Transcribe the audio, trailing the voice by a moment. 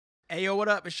Hey, yo, what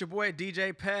up? It's your boy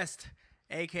DJ Pest,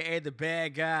 aka the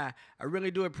bad guy. I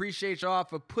really do appreciate y'all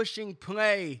for pushing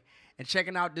play and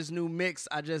checking out this new mix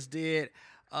I just did.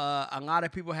 A lot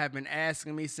of people have been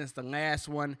asking me since the last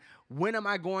one, when am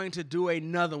I going to do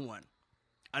another one?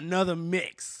 Another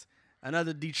mix,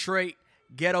 another Detroit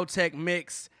ghetto tech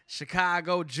mix,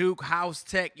 Chicago juke house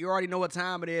tech. You already know what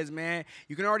time it is, man.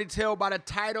 You can already tell by the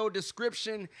title,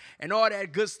 description, and all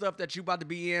that good stuff that you about to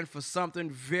be in for something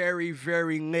very,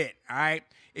 very lit, all right?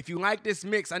 If you like this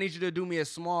mix, I need you to do me a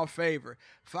small favor.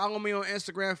 Follow me on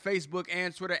Instagram, Facebook,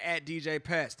 and Twitter at DJ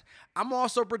Pest. I'm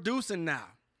also producing now,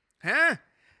 huh?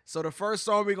 So the first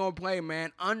song we're going to play,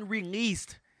 man,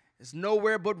 unreleased. It's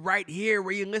nowhere but right here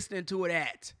where you're listening to it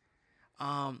at.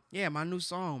 Yeah, my new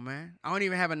song, man. I don't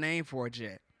even have a name for it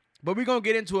yet. But we're going to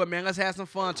get into it, man. Let's have some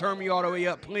fun. Turn me all the way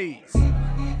up, please.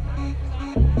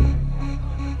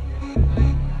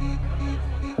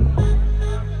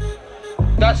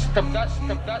 That's the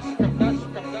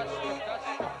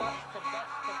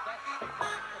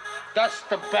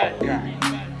bad guy.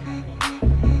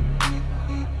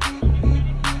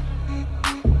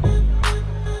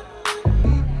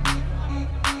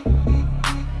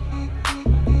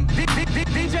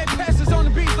 DJ Pest is on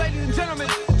the beat, ladies and gentlemen.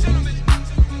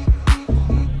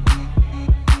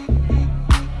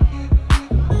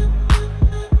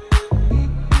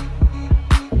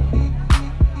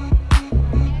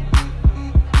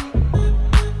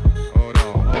 Hold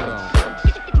on.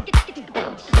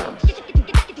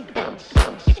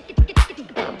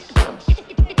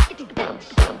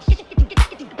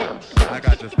 I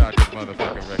got to start this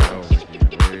motherfucking record over again.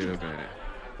 Wait a minute.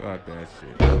 Fuck that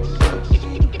shit.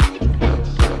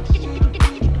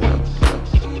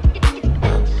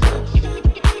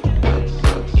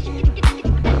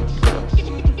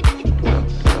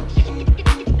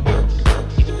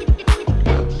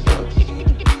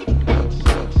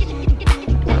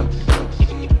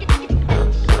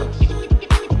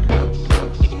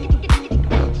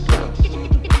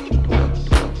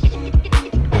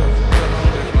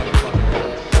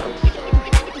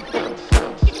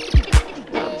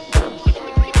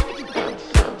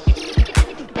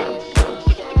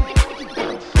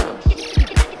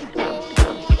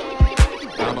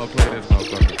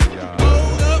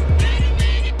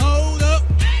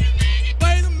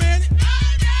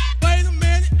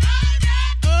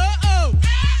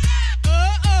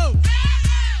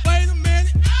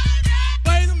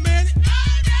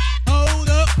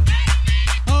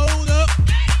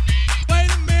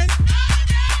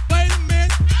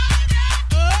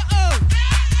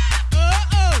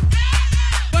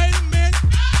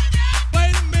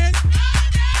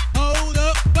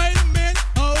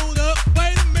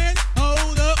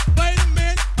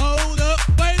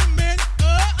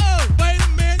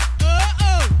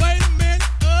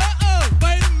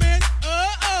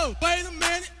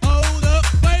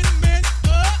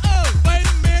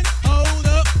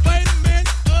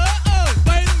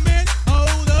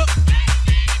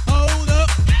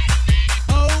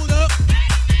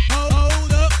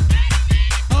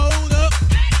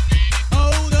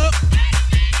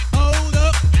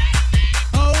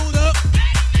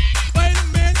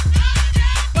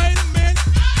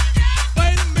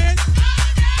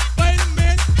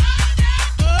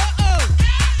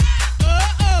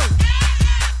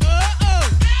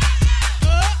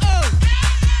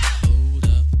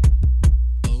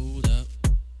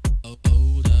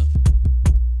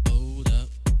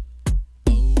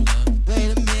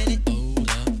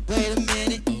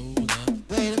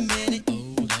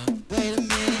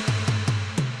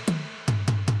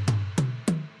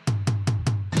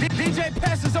 DJ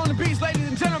Pest is on the beats, ladies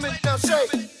and gentlemen. Now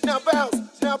shake, now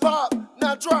bounce, now pop,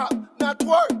 now drop, now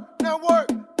twerk, now work.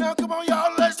 Now come on,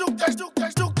 y'all, let's do.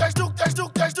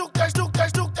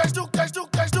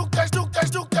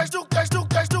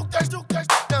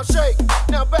 Now shake,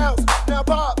 now bounce, now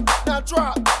pop, now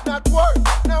drop, now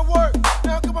twerk, now work.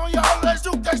 Now come on, y'all, let's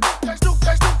do.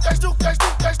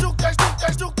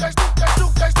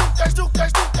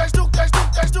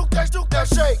 Now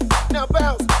shake, now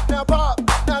bounce, now pop,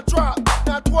 now drop,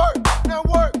 now twerk, now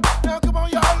work. Now come on,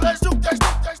 y'all.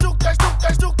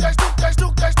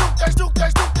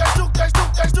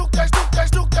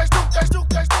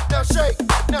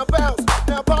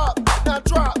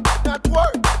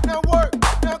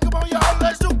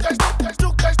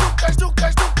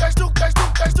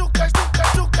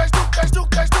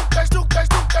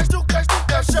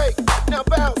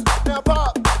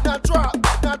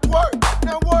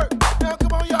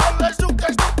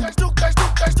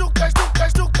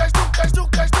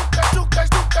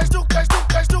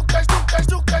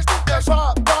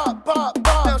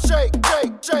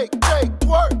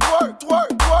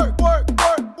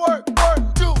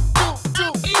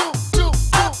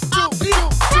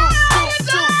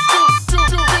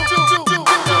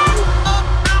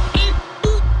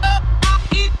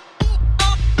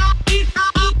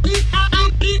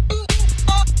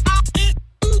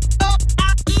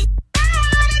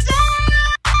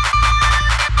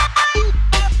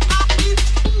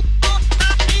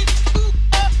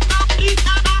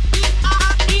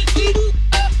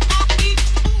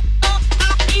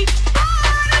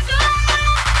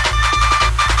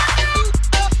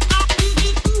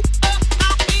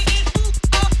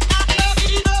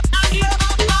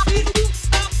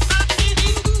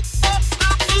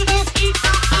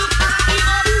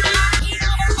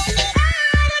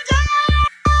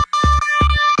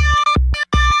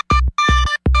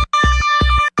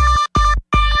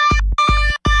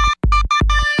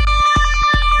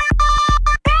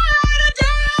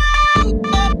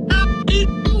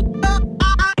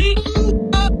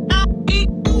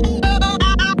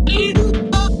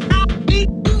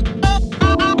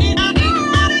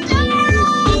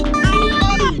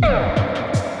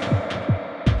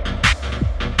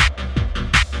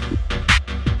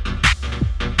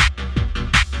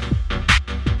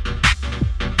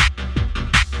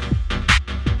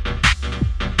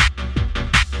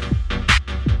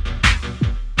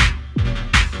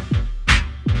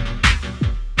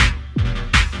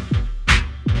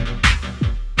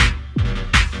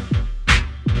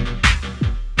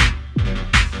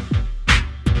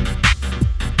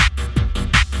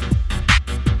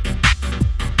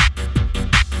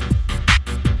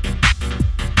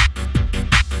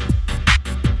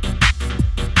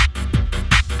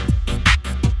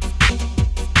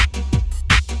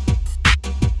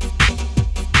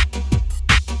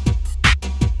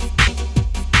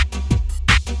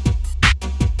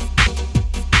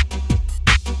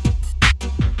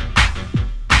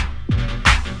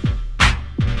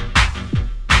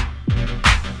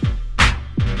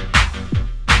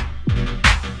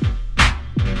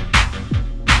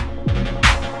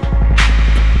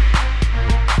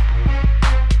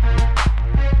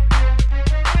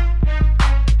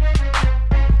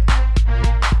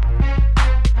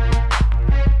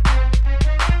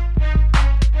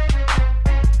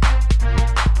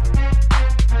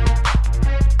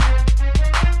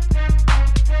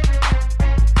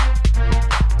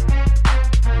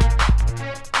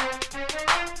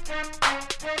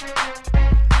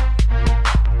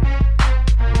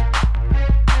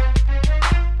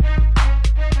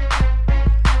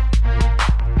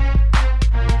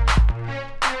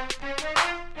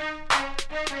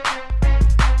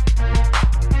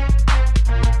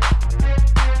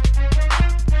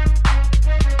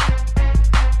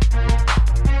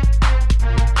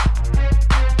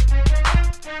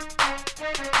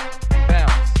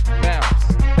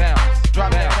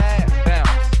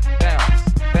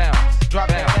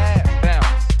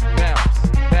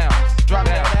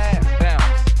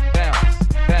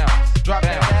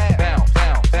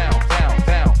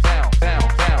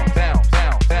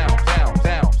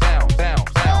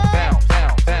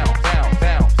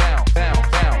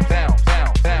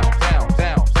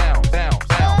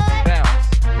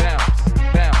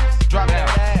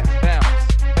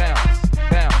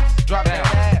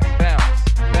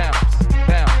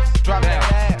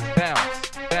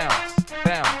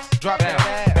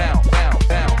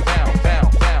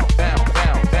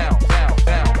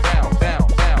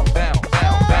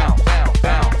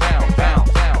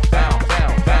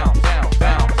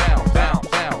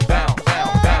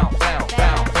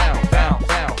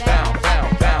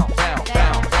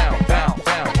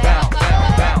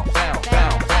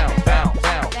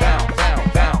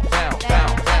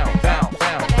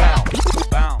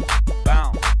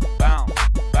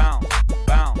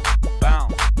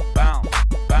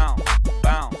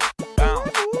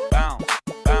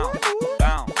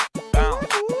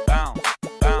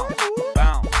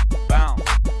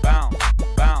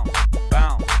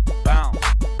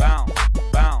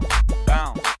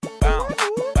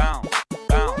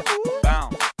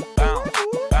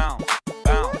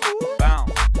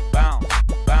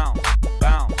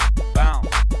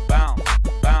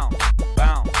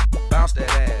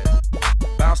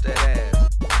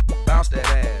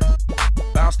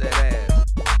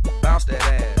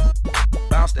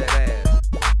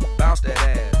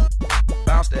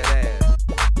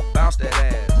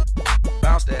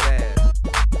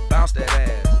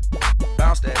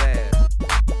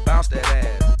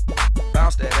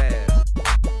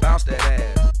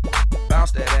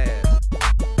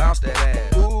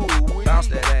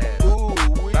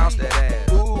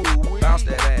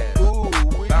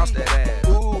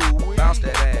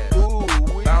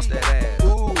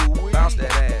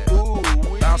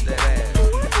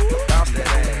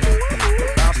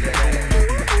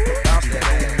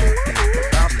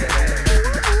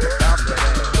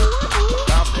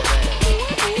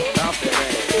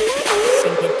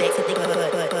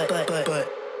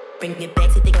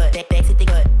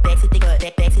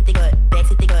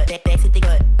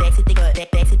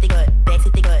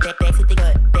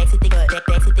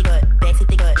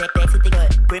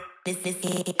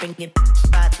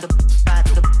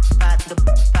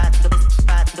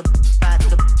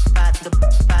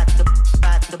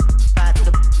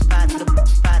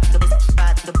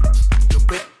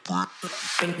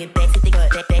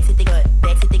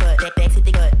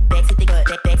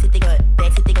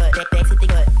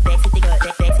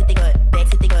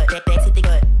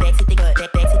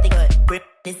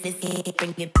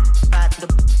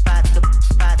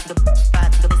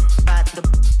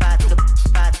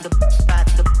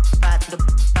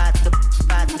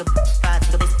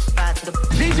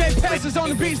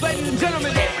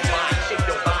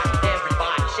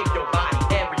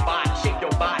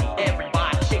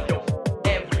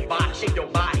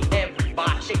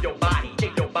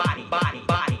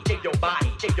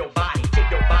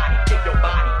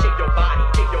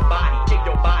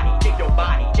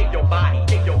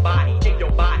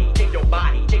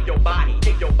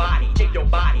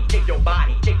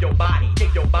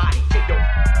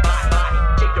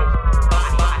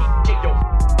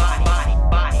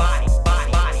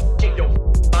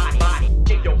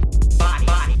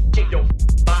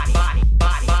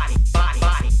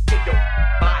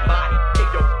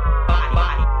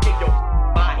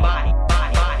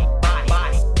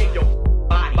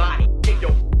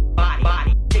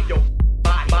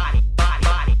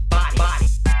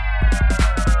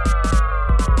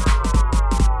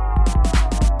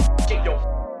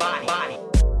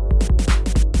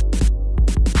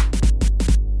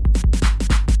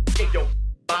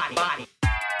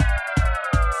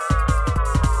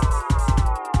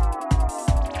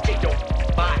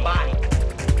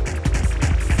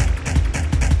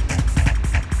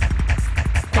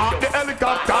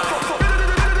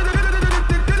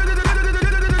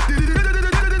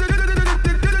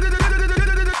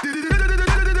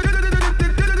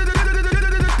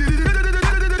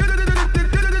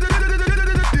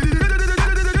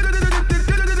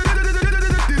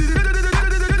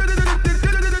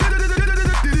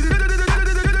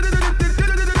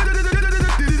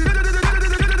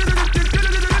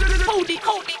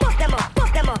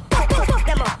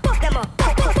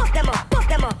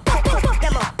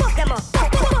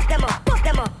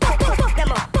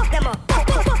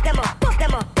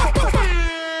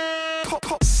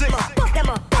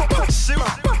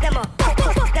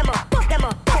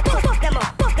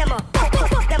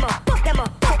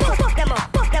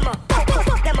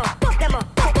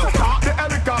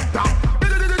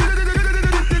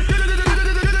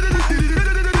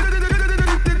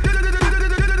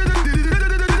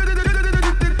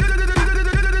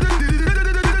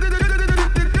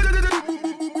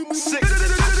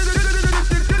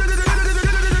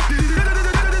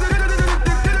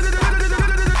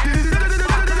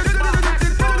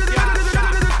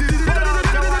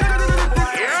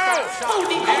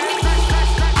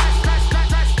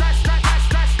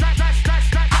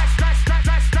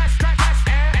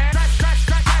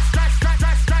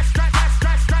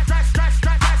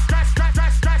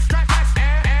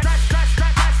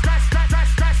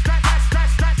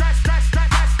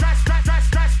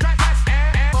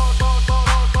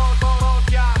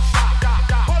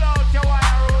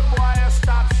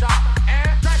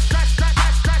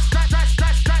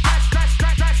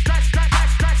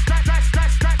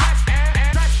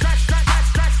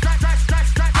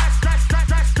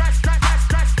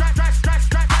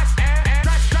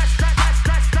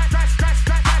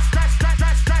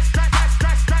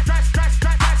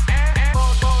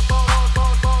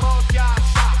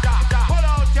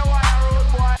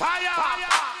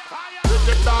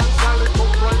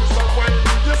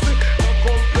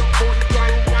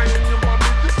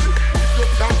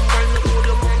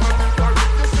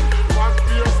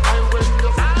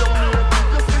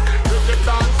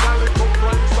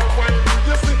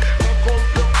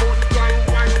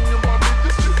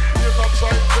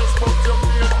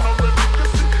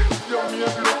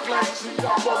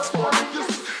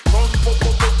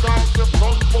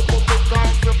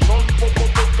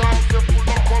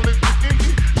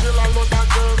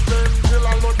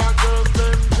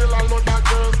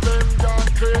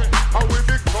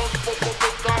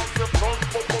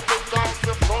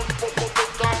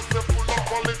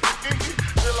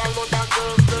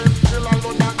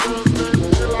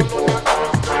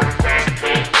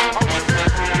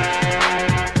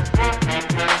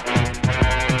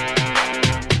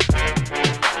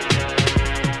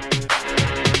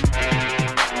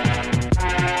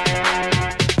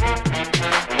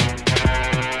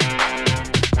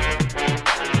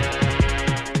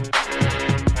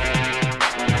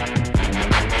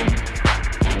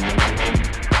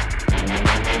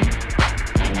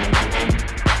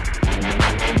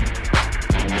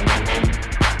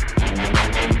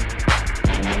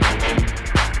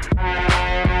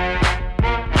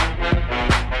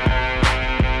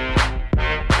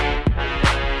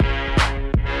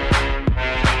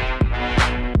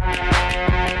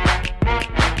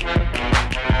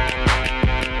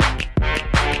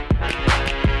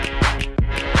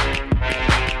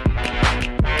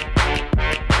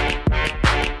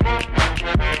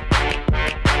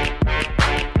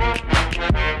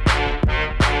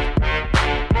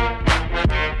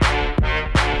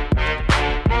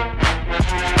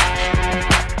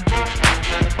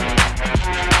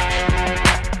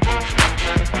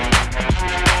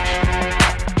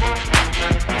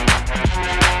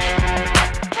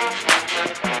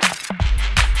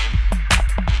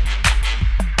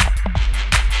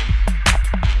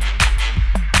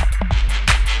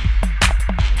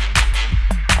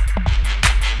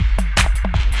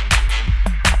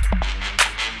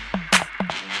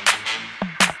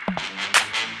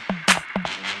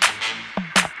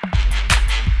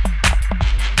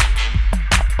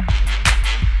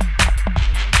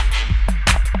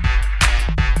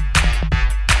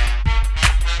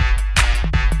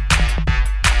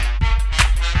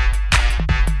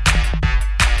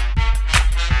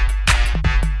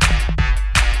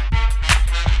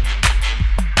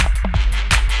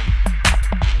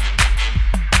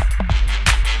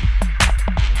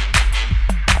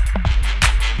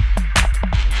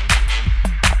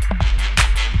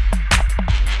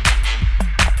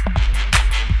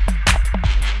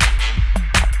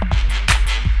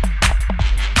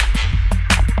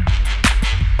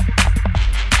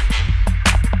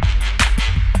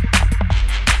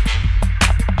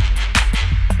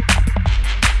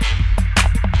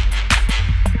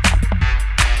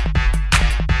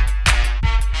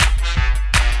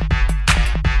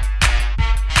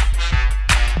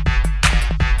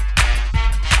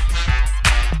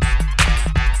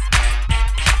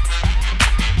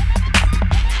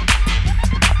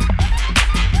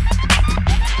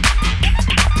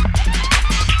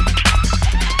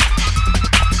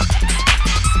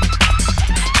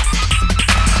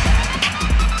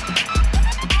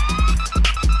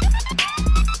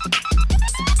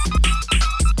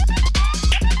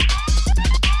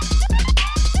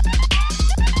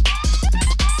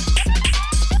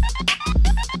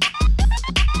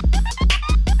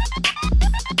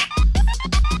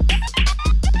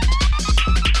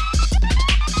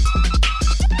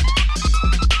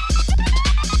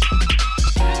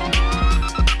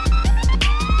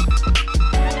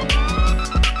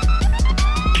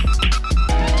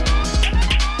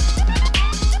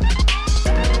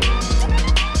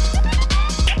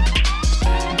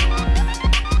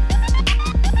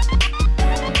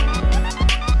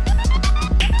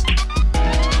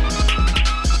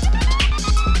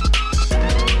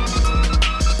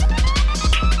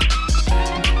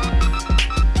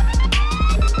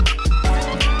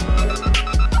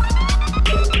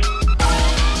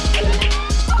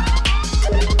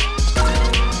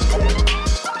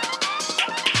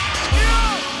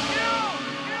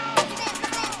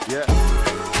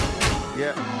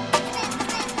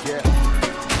 DJ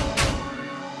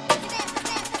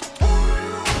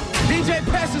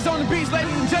Pest is on the beats,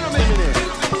 ladies and gentlemen.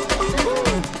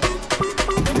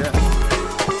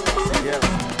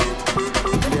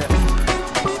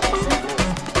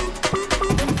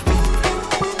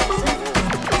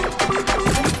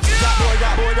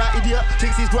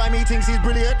 Thinks he's grimy, thinks he's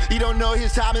brilliant. He don't know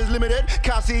his time is limited.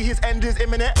 Can't see his end is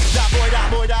imminent. That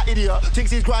boy, that idiot. Thinks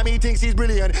he's grimy, thinks he's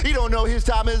brilliant. He don't know his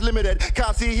time is limited.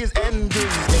 Can't see his end is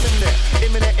imminent.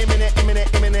 Imminent, imminent,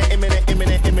 imminent, imminent, imminent,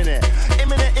 imminent, imminent.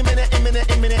 Imminent, imminent, imminent,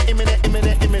 imminent, imminent,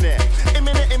 imminent, imminent.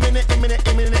 Imminent, imminent, imminent,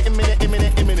 imminent, imminent,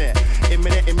 imminent, imminent.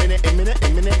 Imminent, imminent, imminent,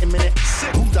 imminent, imminent.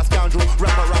 Who's that scoundrel?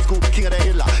 Rapper, rascal, king of the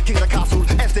hill, king of the castle.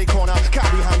 Estate corner,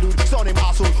 can't be handled. Son him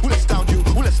arsehole. Will astound you,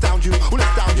 will astound you, will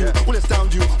astound you, will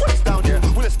astound you, will astound you,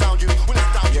 will astound you, will astound you, will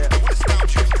astound you, will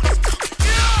astound you.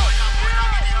 Thinks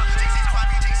he's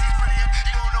grimy, thinks he's brilliant.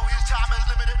 He don't know his time is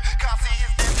limited. Can't see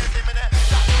his end is imminent.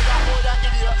 That boy, that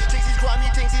idiot. Thinks he's grimy,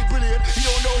 thinks he's brilliant. He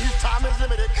don't know his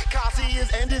time is limited. Can't see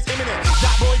his end is imminent.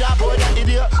 That boy, that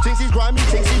idiot. Thinks he's grimy,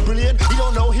 thinks he's brilliant. He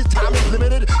don't know his time is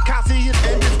limited. Can't see his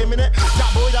end is imminent.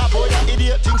 That boy, that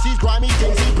idiot. Thinks he's grimy,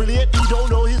 thinks he's brilliant. He don't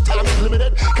know his time is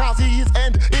limited. Can't see his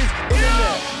end is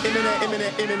imminent. Imminent,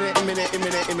 imminent, imminent, imminent,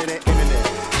 imminent, imminent, imminent.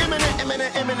 Imminent,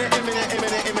 imminent, imminent, imminent,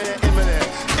 imminent, imminent, imminent.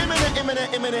 Imminent,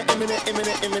 imminent, imminent, imminent,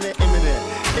 imminent, imminent, imminent.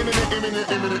 Imminent,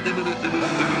 imminent, imminent, imminent, imminent.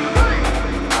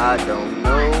 I don't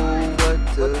know what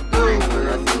to do when I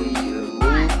see you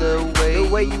move the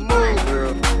way you move,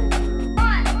 girl.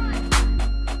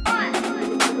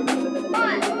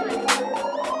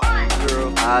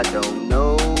 Girl, I don't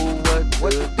know what to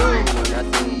do when I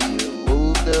see you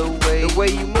move the way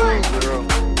you move, girl.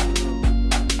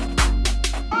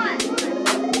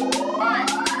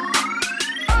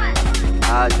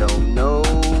 I don't know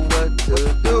what to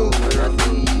do when I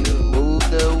see you move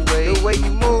the way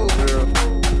you move, girl.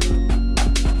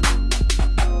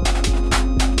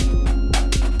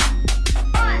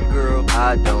 Girl, I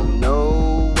don't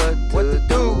know what to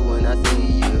do when I see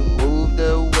you move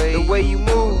the way you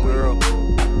move, girl.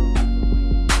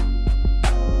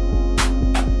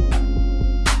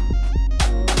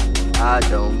 I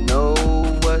don't know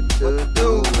what to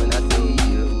do when I see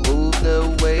you move the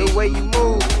way you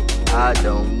move. I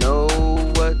don't know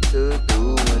what to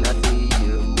do when I see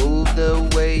you move the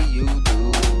way you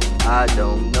do. I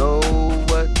don't know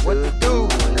what to do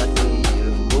when I see you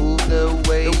move the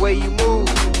way you move.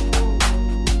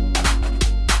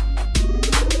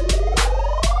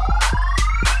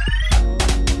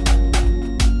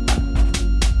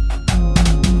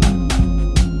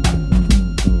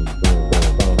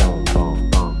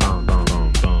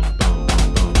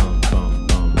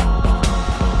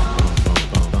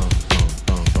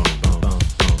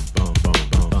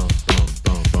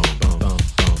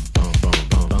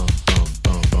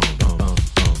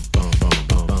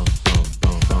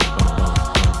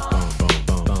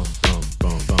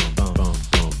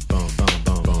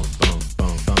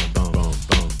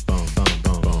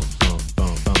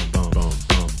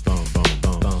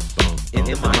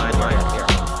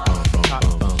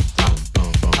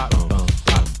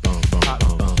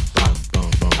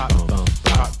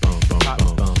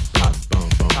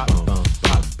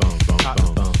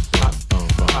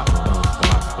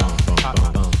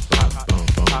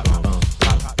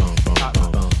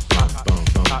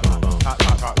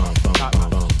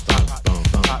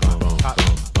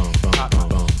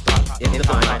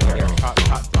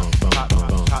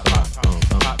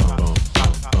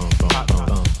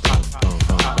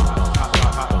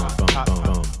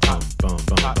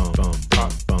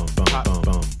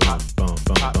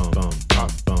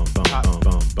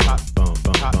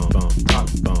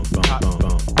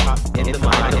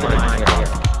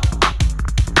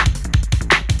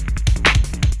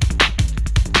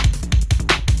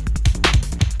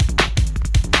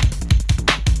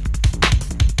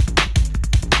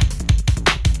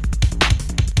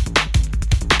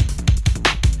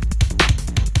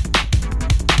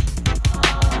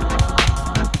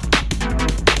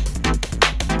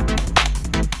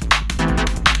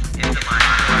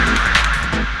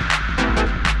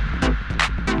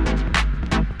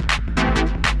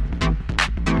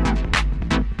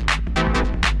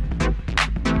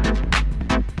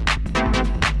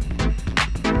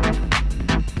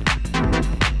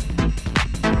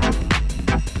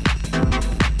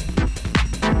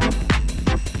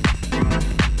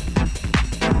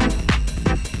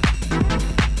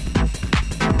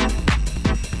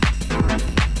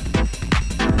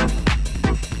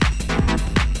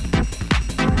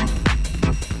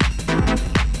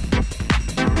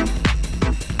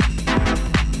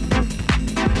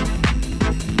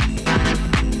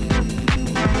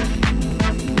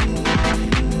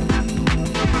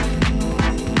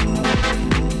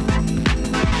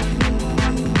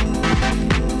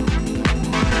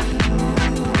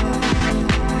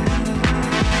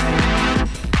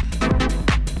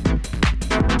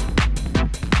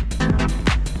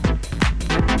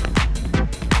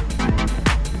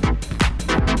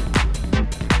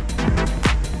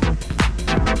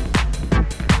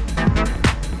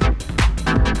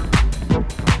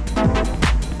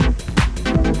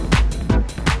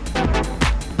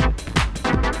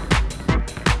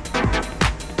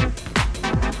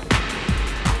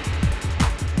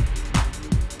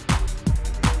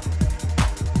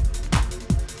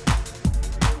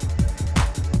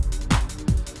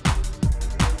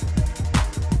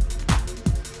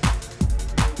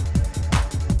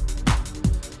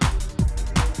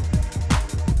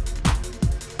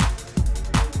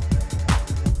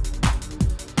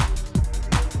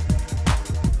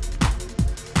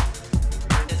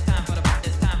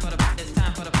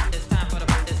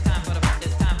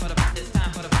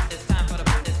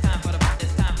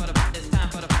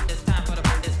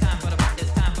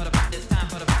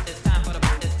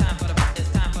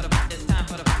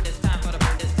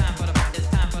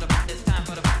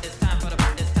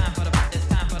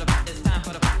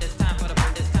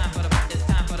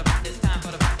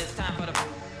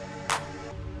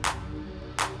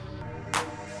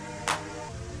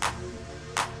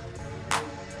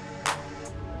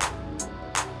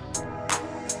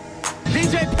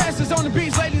 is on the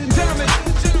beats, ladies and gentlemen.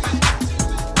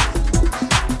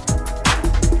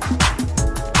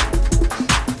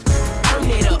 Turn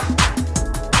it up,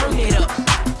 turn it up,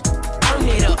 turn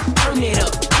it up, turn it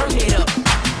up, turn it up.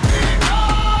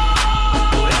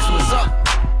 Oh, that's what's up.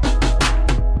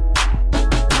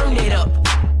 Turn it up.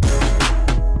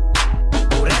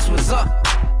 Oh, that's what's up.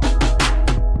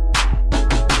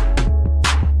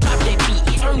 Drop that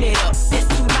beat, turn it up. That's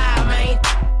too loud, man.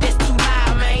 That's too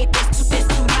loud, man. That's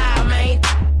too loud, man.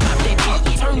 Drop that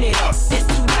beat, turn it up. That's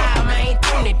too loud, man.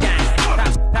 Turn it down.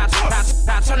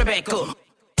 Turn it back up.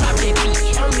 Drop that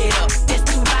beat, turn it up. That's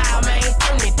too loud, man.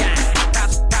 Turn it down.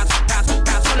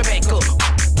 Turn it back up.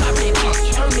 Drop that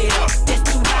beat, turn it up. That's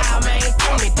too loud, man.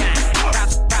 Turn it down.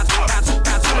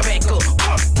 Turn it back up.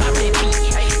 Drop that beat.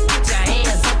 Hey, put your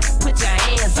hands up. Put your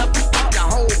hands up. The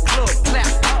whole club clap.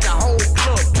 The whole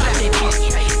club clap. That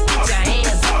beat. Hey, put your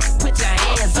hands up. Put your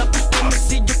hands up. Let me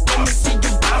see you. Let me see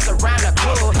you bounce around the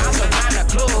club. Bounce around the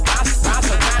club. Bounce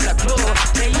around the club.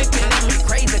 They looking at me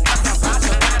crazy 'cause I'm bounce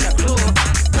around the club.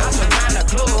 Bounce around the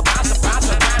club. Bounce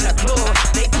around the club.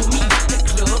 They put me out the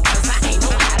club 'cause I ain't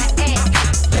know how to act.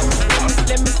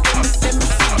 Let me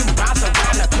see you bounce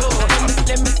around the club.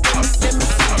 Let me see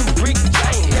you break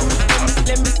Jane.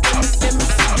 Let me see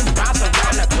you bounce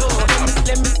around the club.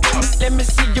 Let me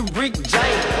see you break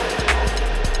Jane.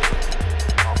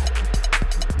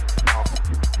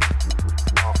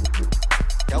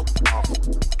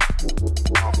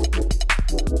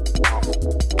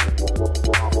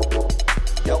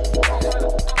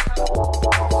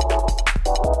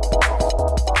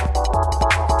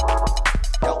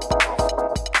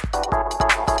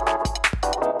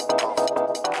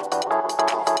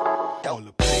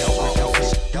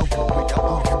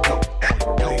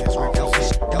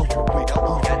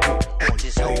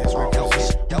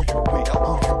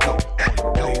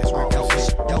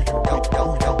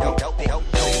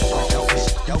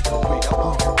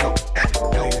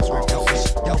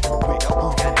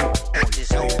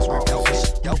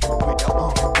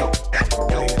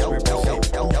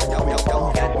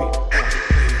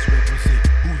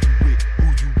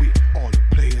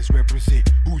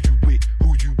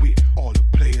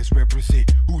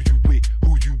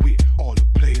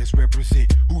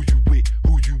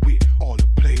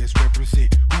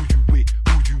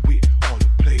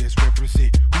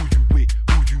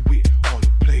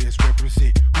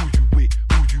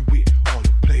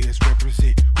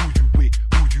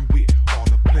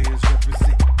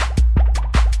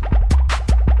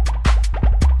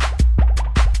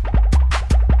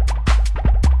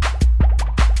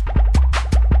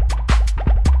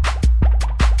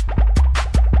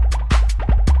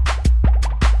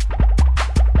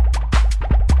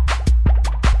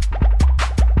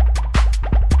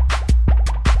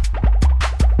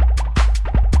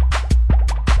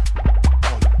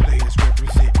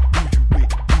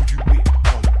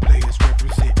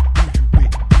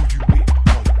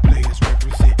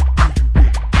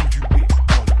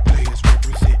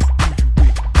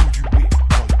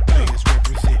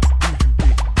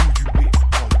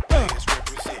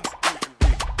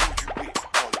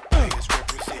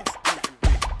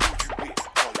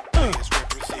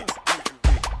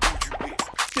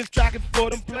 Just tracking for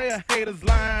them player haters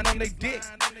lying on they dick.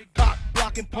 Cock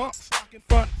blocking punks,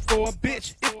 front for a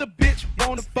bitch. If the bitch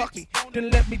wanna fuck me, then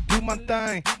let me do my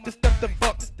thing. Just step the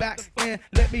fuck back and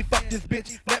let me fuck this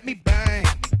bitch. Let me bang.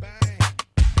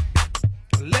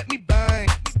 Let me bang.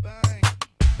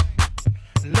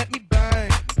 Let me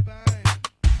bang.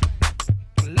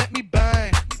 Let me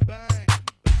bang.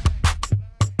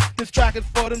 This track is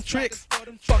for them tricks,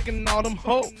 fucking all them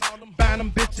hoes, buying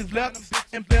them bitches leathers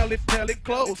and belly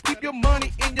clothes. Keep your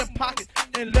money in your pocket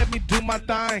and let me do my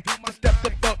thing. Just step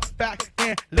the fuck back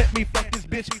and let me fuck this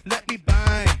bitch. Let me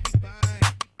bang.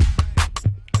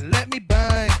 Let me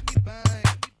bang.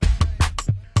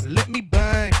 Let me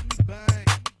bang.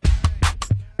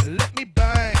 Let me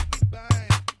bang.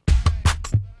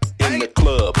 In the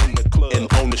club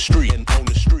and on the street,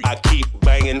 I keep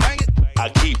banging. I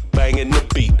keep banging the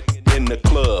beat. In the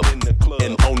club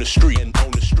and on the street,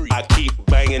 I keep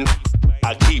banging.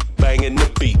 I keep banging the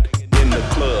beat. In the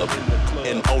club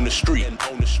and on the street,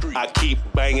 I keep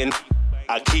banging.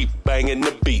 I keep banging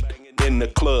the beat. In the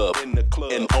club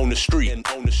and on the street,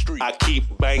 I keep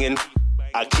banging.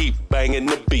 I keep banging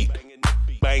the beat.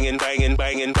 Banging, banging,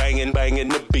 banging, banging, banging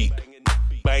the beat.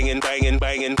 Banging, banging,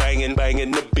 banging, banging,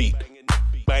 banging the beat.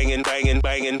 Banging, banging,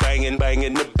 banging, banging,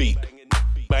 banging the beat.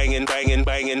 Banging, banging,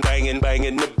 banging, banging,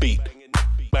 banging the beat.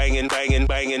 Banging, banging,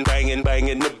 banging, banging,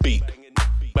 banging the beat.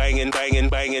 Banging, banging,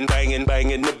 banging, banging,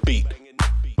 banging the beat.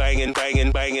 Banging,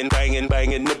 banging, banging, banging,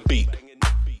 banging the beat.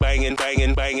 banging,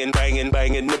 banging, banging, banging,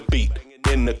 banging the beat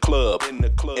in the club and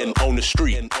on the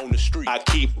street. I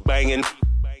keep banging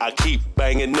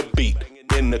the beat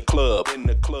in the club and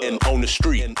on the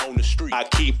street. I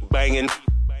keep banging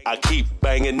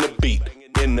the beat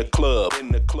in the club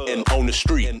and on the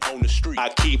street.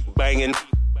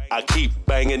 I keep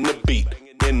banging the beat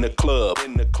in the club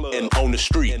and on the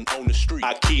street. I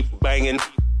keep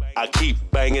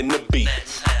banging the beat,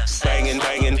 banging,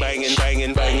 banging, banging,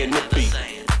 banging, banging the beat,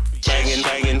 banging,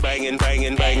 banging, banging,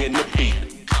 banging, banging the beat,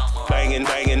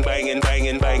 banging, banging, banging,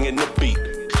 banging, banging the beat,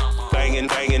 banging,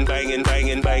 banging, banging,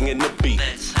 banging, banging the beat,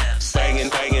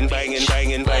 banging, banging, banging,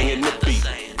 banging, banging the beat,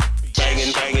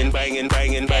 banging, banging, banging,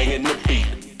 banging, banging the beat,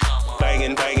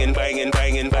 banging, banging, banging,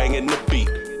 banging, banging the beat,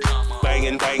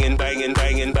 banging, banging, banging,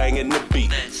 banging, banging the beat.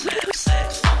 Let's have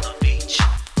sex on the beach,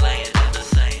 laying in the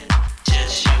sand,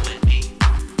 just you and me,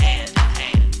 hand in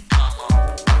hand. Come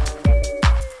on,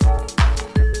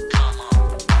 come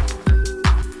on.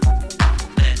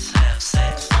 Let's have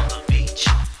sex on the beach,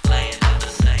 laying in the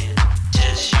sand,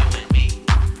 just you and me,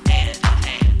 hand in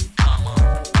hand. Come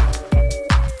on,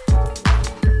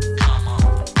 come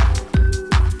on.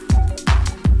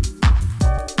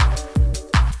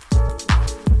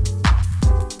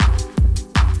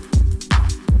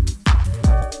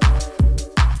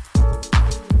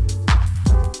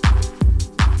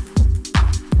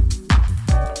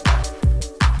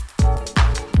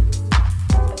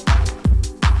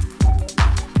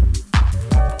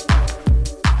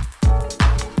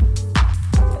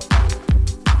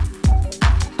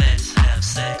 Let's have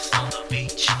sex on the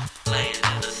beach, laying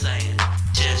in the sand,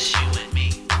 just you and me,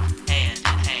 hand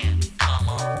in hand. Come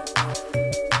on,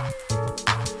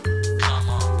 come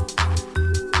on.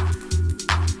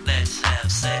 Let's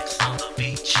have sex on the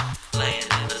beach, laying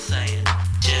in the sand,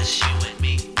 just you and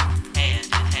me, hand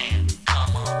in hand.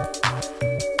 Come on,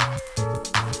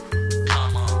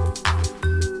 come on.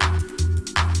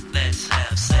 Let's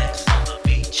have sex on the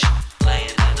beach,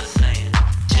 laying in the sand,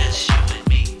 just you and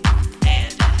me,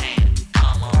 hand in hand.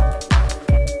 Come on,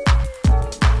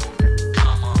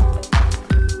 come on.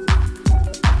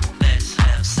 Let's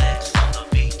have sex on the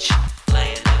beach,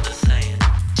 laying in the sand,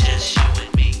 just you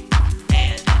and me,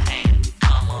 hand in hand.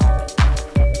 Come on,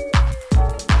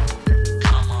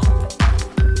 come on.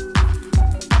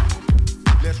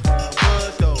 Let's run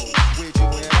buzz though, with you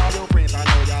and all your friends. I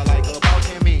know y'all like about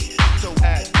 10 men, so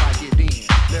act like it then.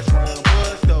 Let's run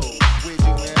buzz though, with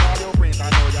you and all your friends. I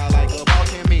know y'all like about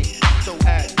 10 men, so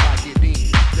act like it then.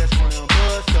 Let's run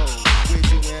buzz though, with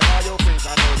you and all your friends.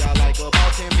 I know y'all like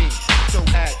about 10 men, so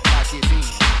act like it then.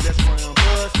 Let's run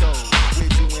buzz though,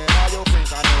 with you and all your friends.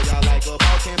 I know y'all like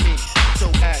about 10 men, so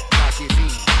act like it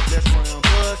then. Let's run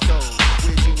buzz though,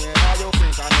 with you and all your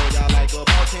friends. I know y'all like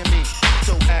about 10 men,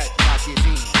 so act like it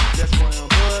then. Let's run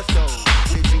buzz though,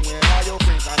 with you and all your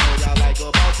friends. I know y'all like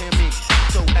about 10 men,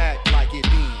 so act like it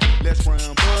then. Let's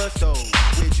run buzz though,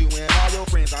 with you and all your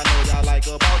friends. I know y'all like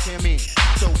about 10 men,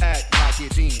 so act like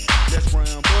it then. Let's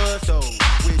run buzz though,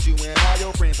 with you and all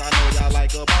your friends. I know y'all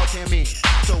like about 10 men,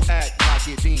 so act like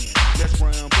it then. Let's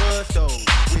run buzz though,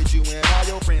 with you and all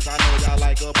your friends. I know y'all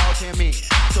like about 10 men,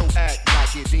 so act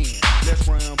like it then. Let's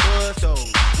run buzz though,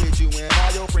 with you and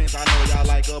all your friends. I know y'all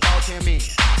like about 10 men,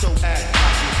 so act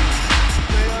like it then.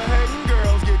 Player hating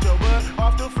girls, get your butt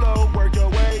off the floor, work your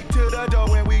way to the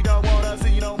door, and we don't wanna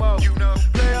see no more. You know,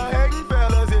 player hating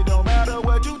fellas, it don't matter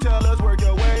what you tell us, work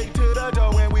your way to the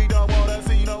door, and we don't wanna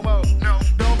see no more. No,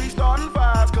 don't be starting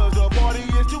fires, cause the party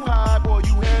is too high, boy.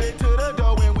 You headed to the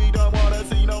door, and we don't wanna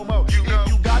see no more. You know,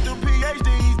 if you got the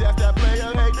PhDs, that's that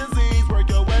player hate disease. Work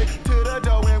your way to the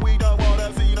door, and we don't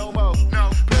wanna see no more. No,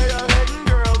 player hating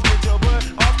girls, get your butt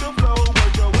off the floor,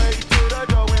 work your way to the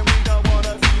door, and we don't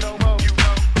wanna see no more. You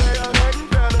know, player hating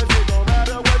fellas, it don't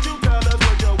matter what you tell us,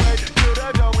 work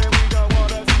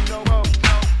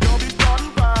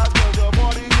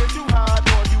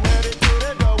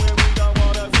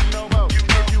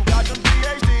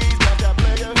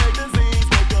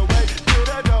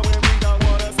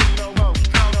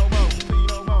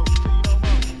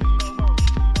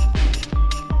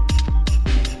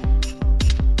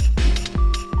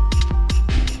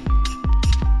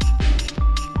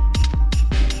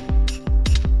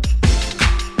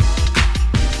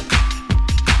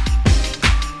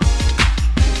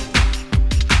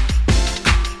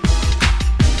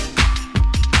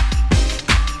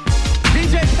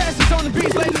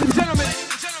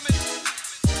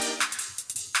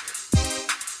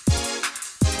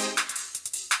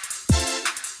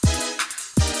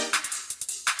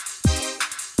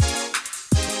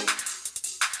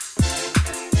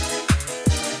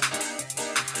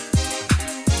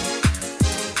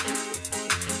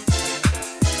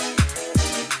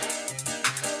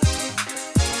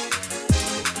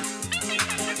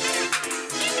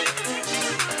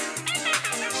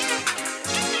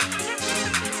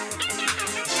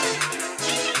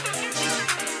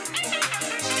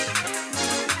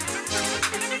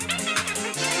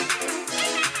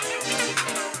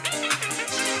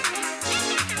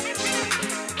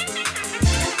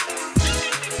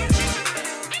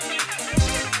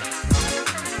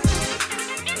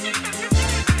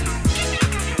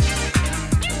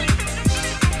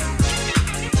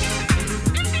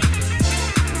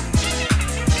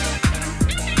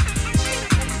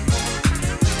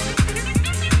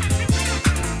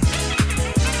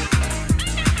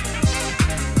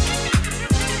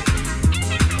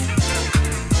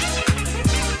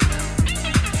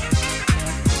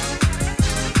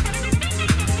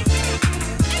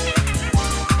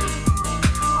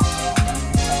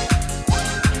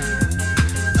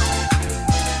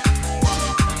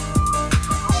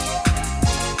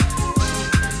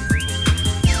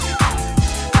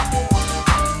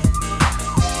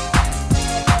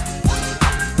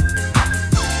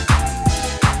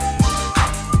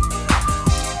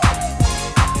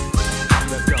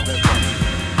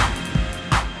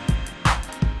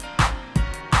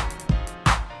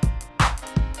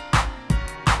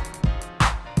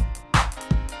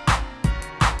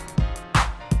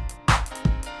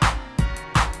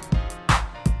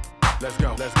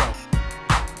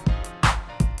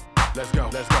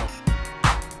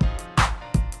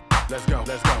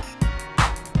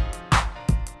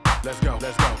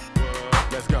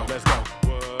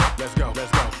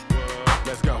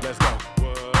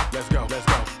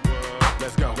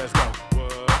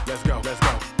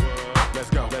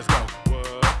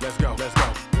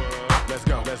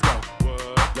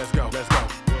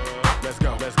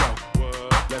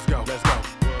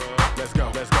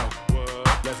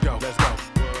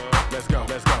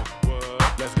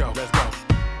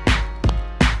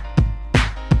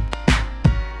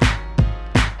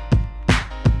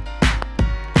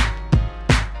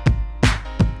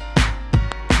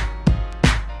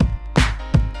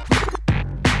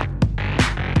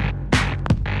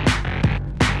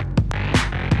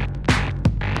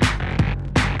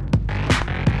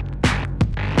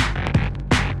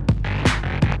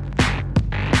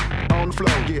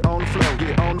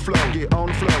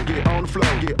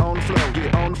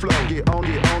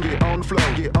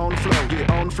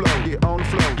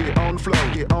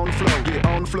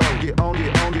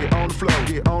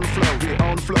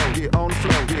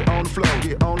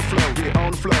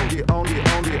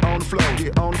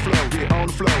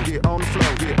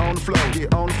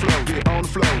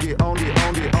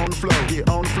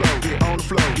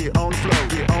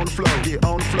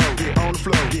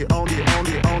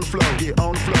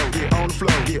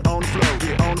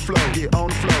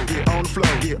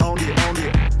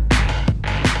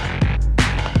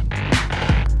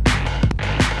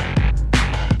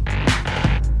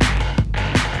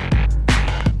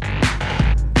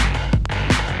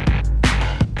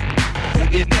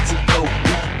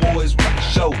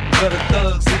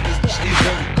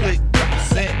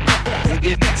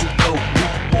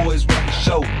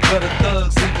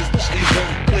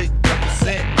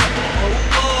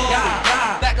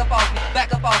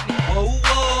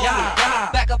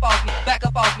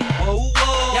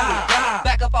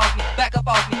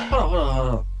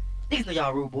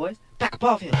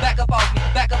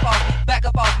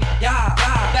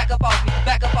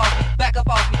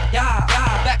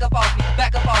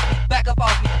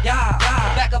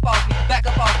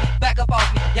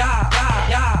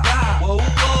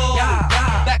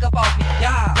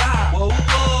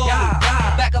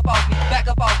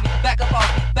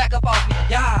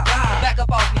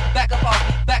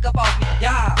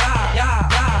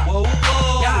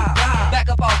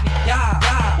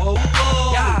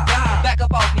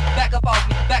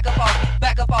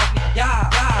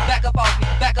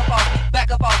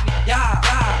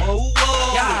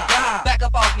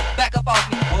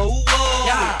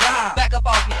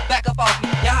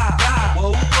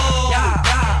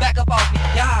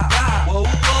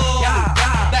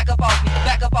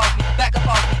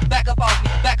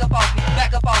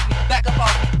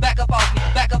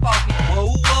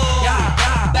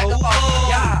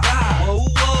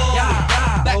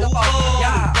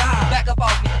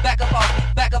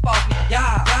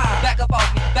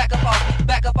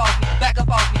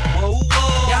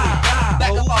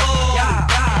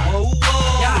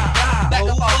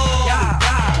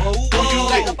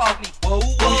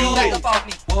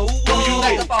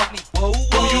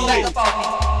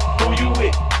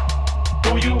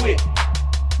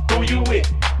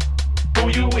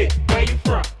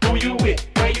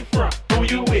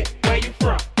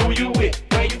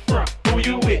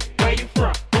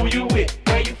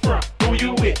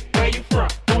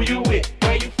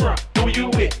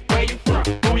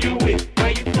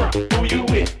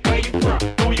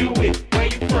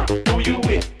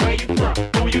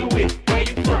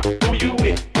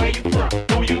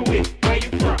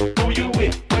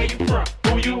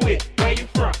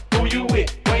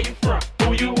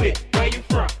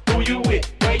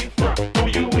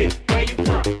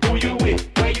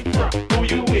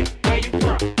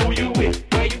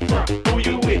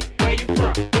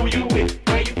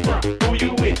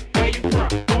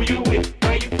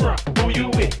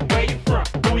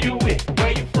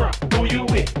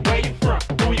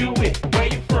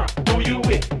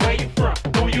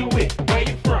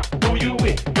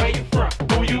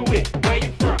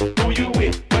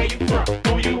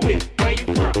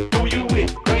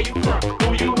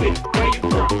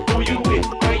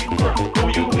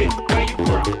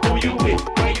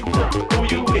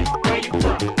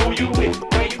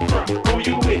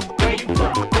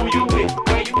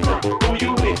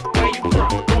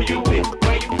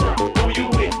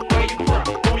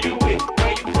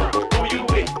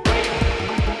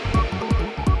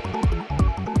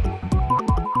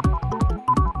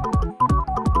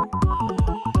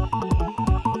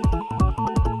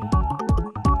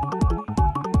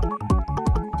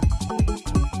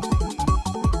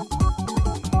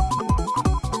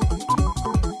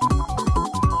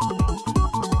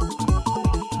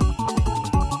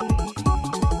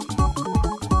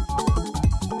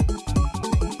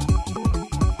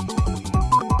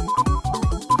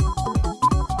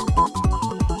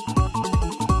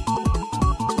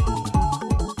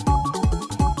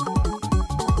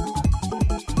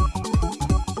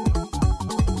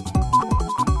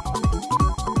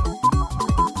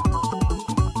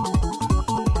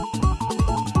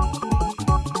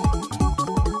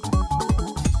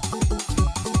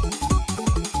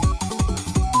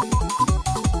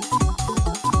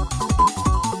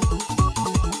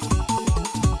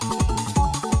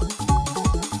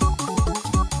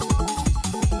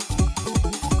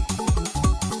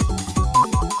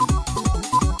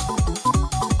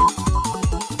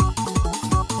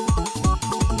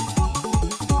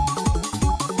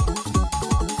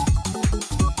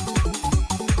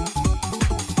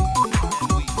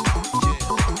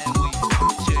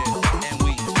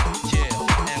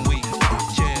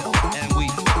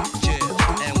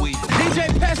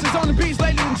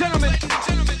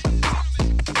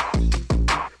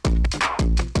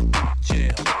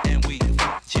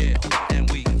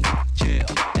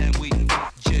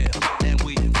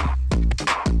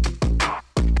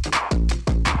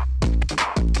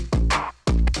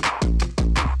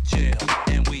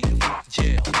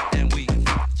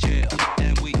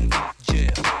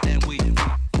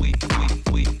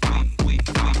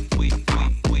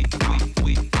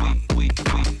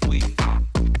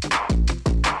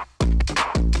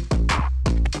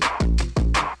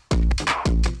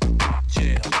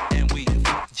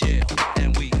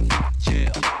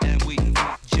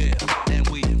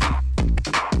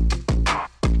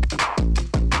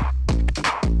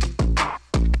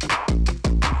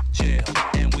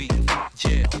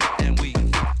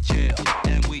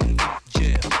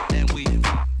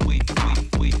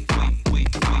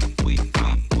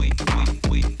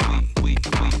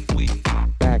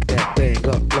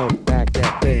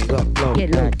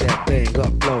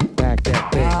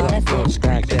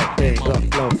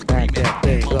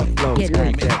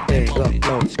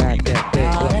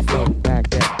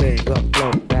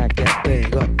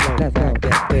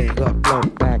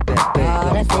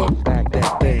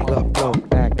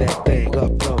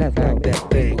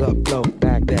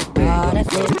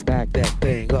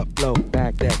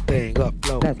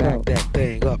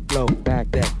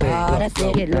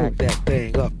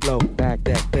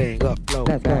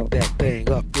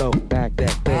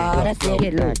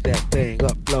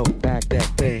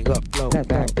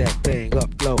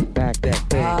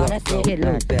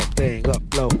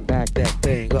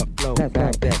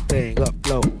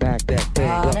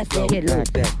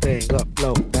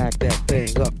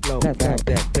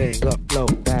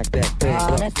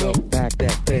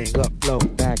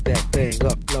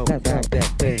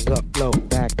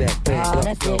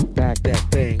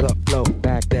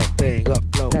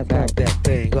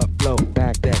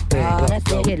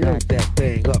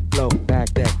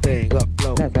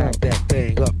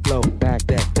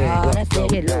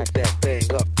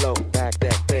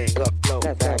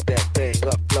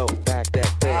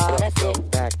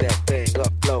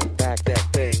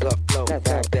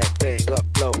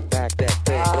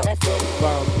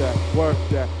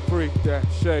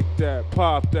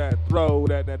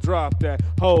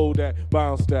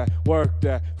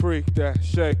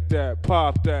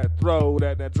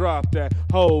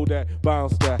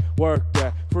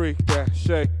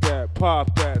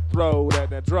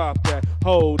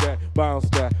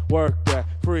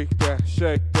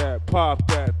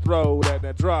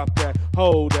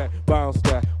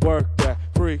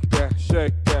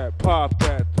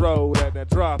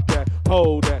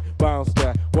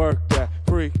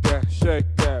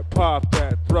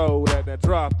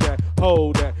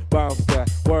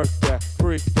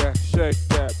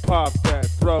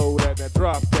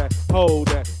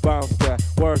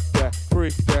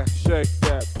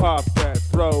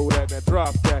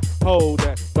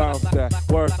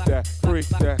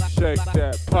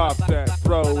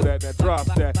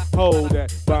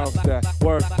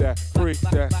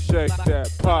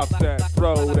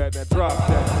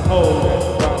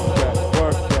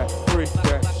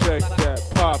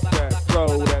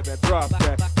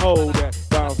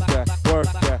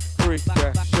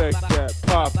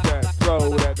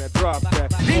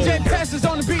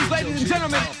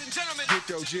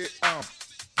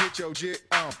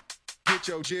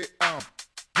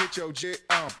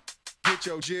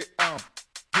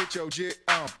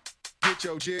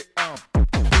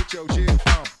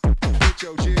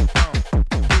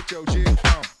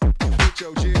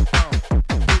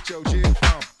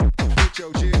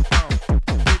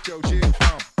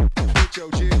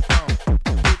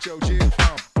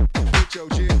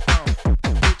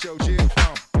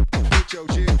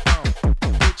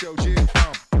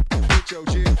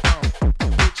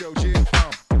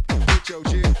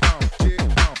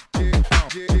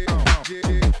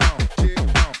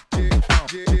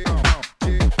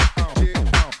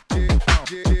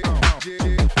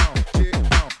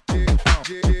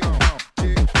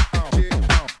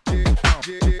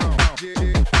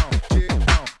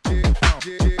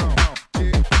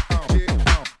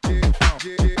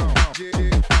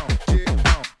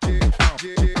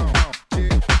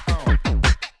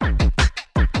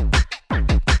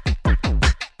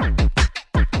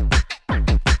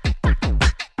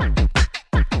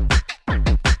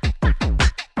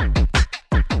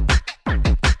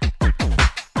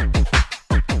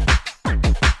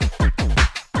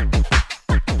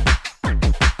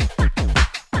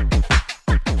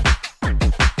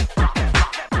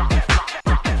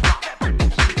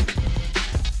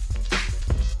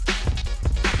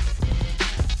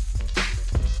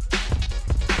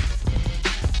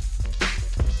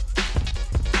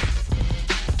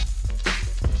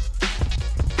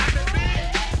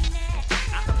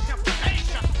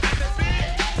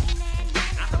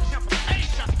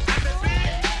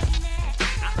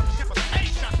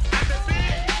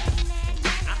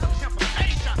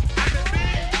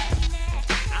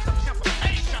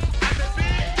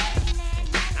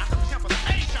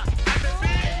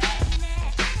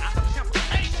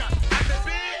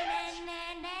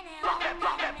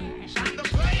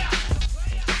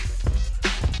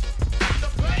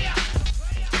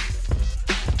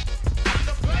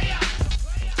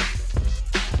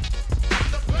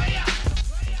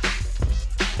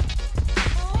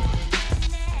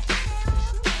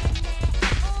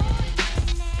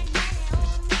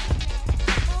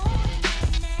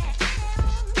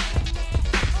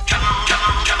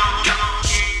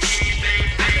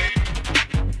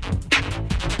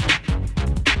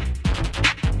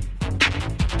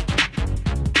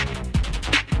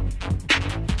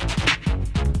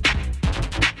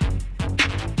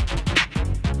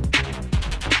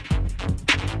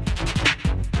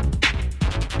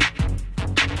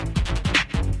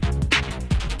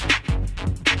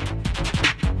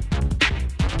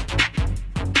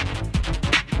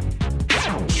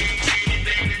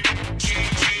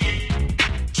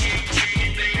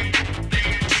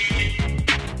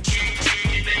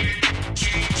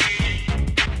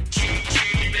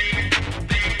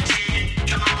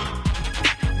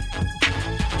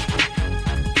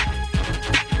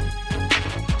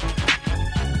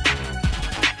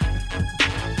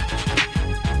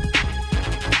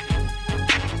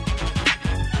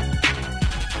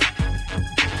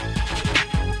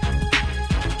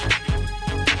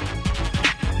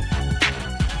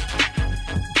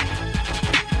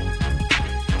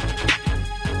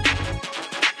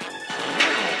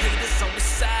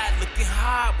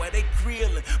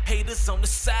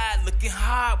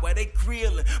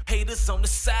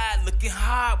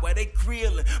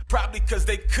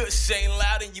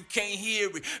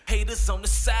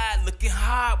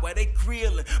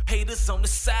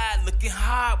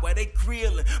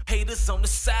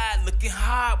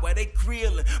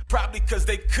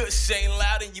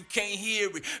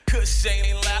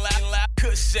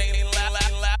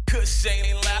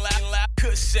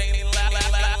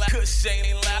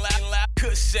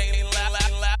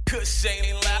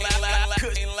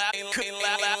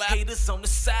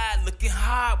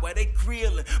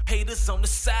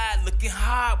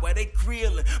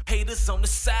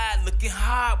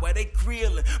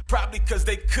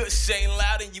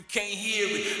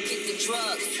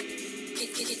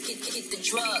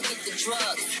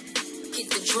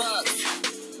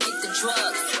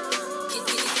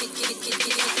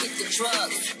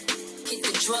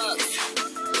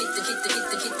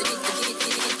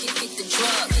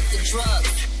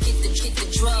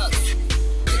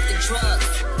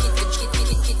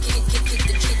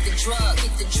drug,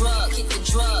 hit the drug, hit the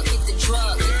drug, hit the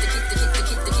drug, hit the drug, hit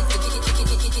the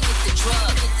drug,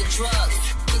 hit the drug, hit the drug, hit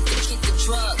the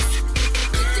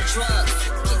drug,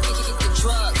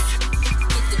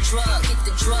 hit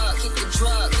the drug, hit the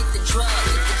drug, hit the drug, hit the drug,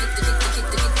 hit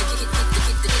the drug, hit the drug,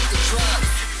 hit the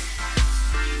drug.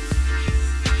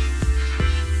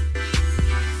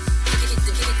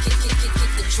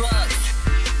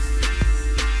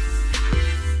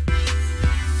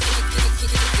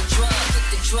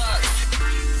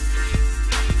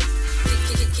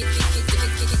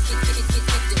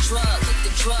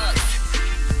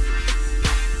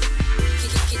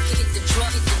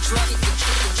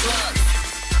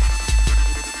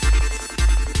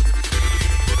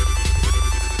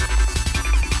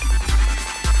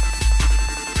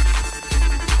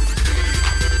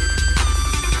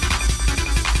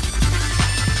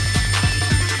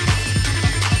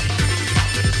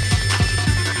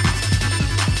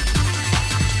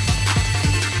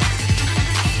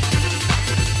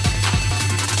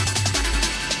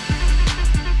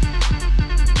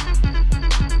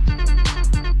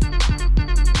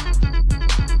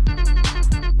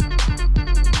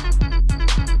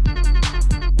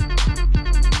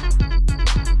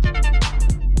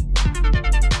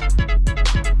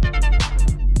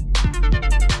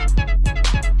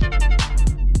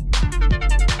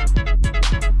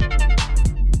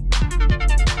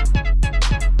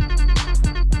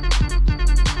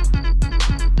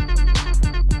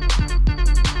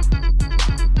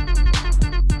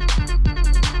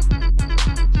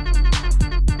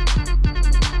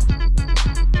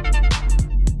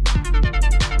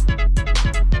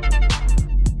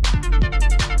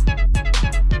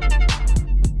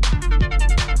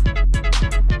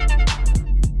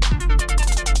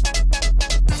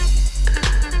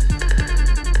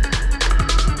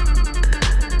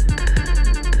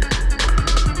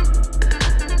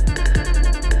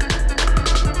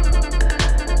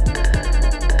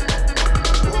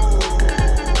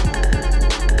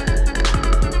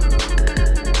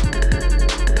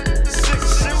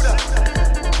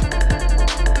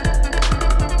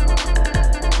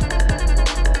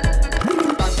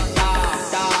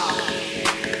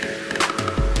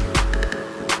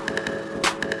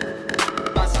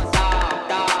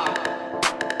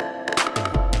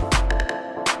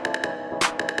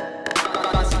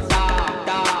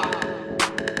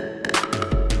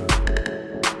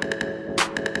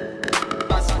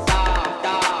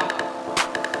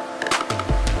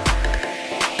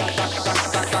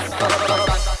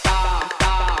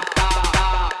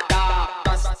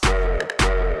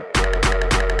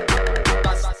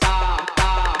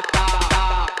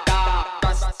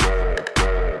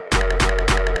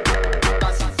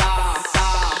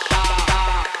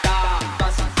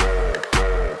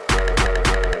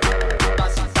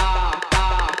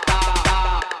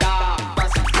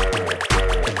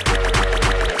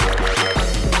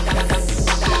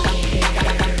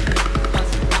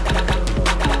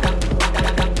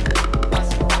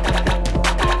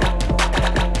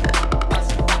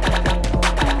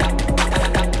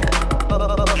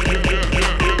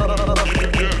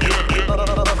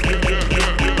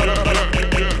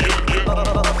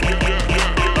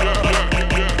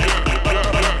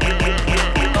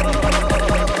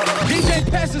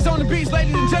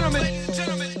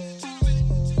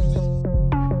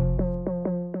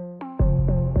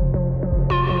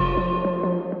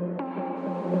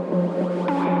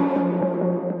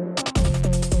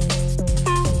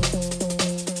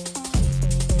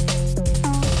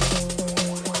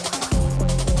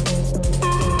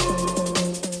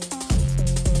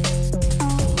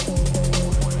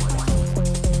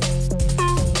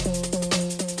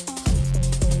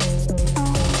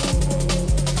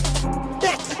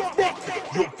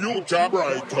 future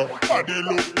bright. Body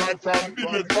look like from the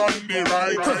left and the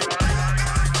right.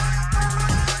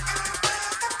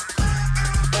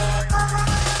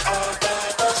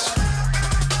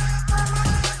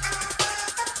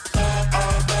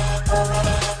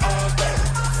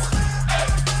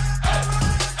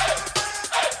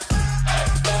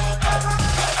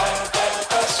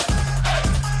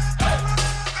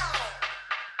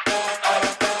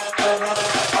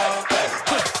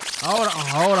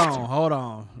 Hold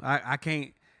on. I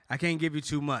can't give you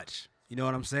too much. You know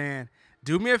what I'm saying?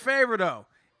 Do me a favor though.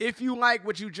 If you like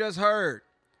what you just heard,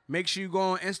 make sure you go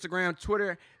on Instagram,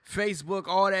 Twitter, Facebook,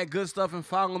 all that good stuff, and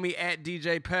follow me at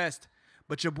DJ Pest.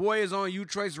 But your boy is on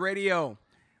U-Choice Radio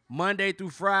Monday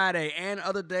through Friday and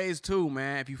other days too,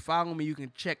 man. If you follow me, you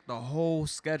can check the whole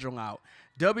schedule out.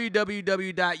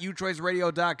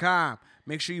 www.uchoiceradio.com.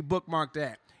 Make sure you bookmark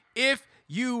that. If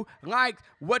you liked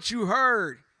what you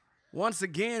heard, once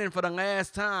again and for the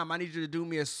last time, I need you to do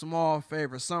me a small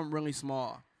favor, something really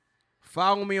small.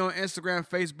 Follow me on Instagram,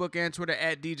 Facebook, and Twitter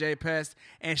at DJ Pest,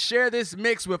 and share this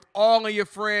mix with all of your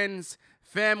friends,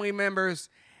 family members,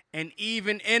 and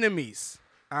even enemies.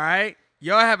 All right?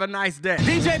 Y'all have a nice day.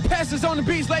 DJ Pest is on the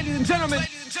beats, ladies and gentlemen.